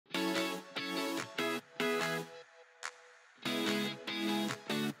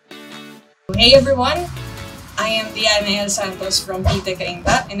Hey everyone! I am Deanna from TTEC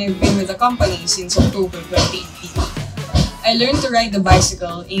and I've been with the company since October 2018. I learned to ride the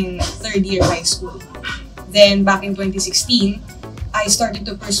bicycle in third year high school. Then back in 2016, I started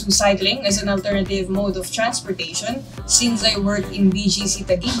to pursue cycling as an alternative mode of transportation since I work in BGC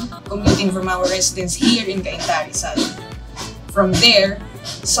Taguig, commuting from our residence here in Cainta, Rizal. From there,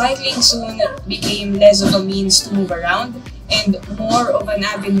 cycling soon became less of a means to move around and more of an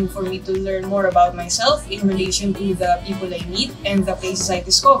avenue for me to learn more about myself in relation to the people I meet and the places I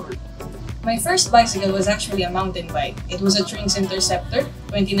discover. My first bicycle was actually a mountain bike. It was a Trinx Interceptor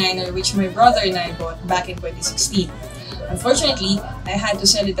 29er which my brother and I bought back in 2016. Unfortunately, I had to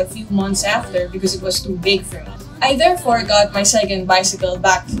sell it a few months after because it was too big for me. I therefore got my second bicycle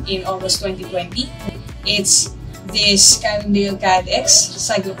back in August 2020. It's this Cannondale CAD-X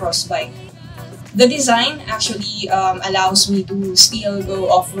cyclocross bike. The design actually allows me to still go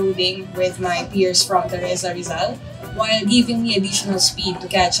off-roading with my peers from Teresa Rizal while giving me additional speed to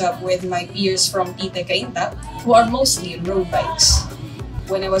catch up with my peers from TTEC who are mostly on road bikes.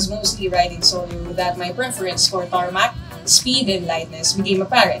 When I was mostly riding solo, that my preference for tarmac, speed, and lightness became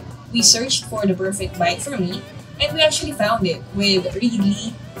apparent. We searched for the perfect bike for me and we actually found it with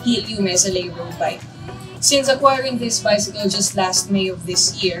Ridley Helium SLA road bike. Since acquiring this bicycle just last May of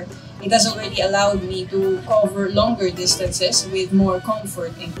this year, it has already allowed me to cover longer distances with more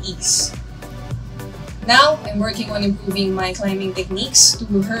comfort and ease. Now, I'm working on improving my climbing techniques to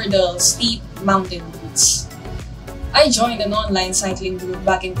hurdle steep mountain routes. I joined an online cycling group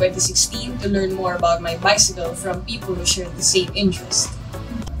back in 2016 to learn more about my bicycle from people who shared the same interest.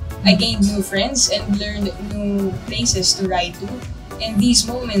 I gained new friends and learned new places to ride to, and these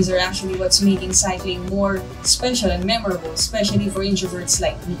moments are actually what's making cycling more special and memorable, especially for introverts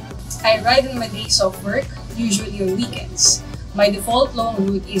like me. I ride on my days off work, usually on weekends. My default long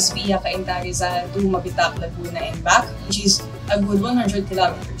route is via Cainta Rizal to Mabitak, Laguna and back, which is a good 100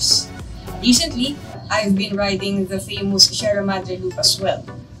 kilometers. Recently, I've been riding the famous Sierra Madre Loop as well.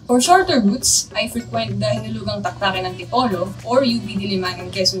 For shorter routes, I frequent the hinulugang Taktakan ng Tipolo or UP Diliman in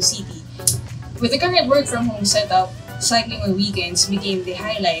Quezon City. With the current work-from-home setup, cycling on weekends became the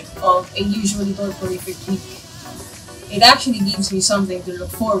highlight of a usually torporific week. It actually gives me something to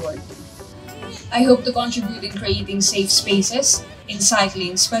look forward to. I hope to contribute in creating safe spaces in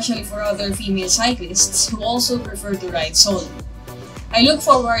cycling, especially for other female cyclists who also prefer to ride solo. I look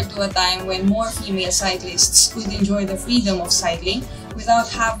forward to a time when more female cyclists could enjoy the freedom of cycling without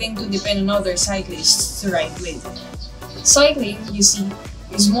having to depend on other cyclists to ride with. Cycling, you see,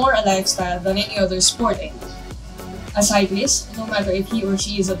 is more a lifestyle than any other sport anymore. A cyclist, no matter if he or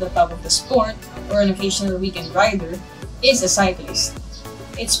she is at the top of the sport or an occasional weekend rider, is a cyclist.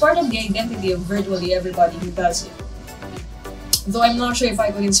 It's part of the identity of virtually everybody who does it. Though I'm not sure if I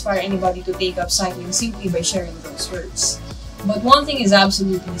could inspire anybody to take up cycling simply by sharing those words. But one thing is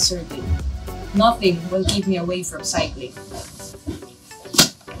absolutely certain. Nothing will keep me away from cycling.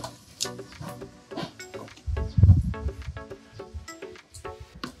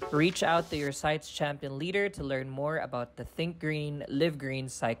 Reach out to your site's champion leader to learn more about the Think Green, Live Green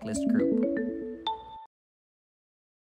Cyclist Group.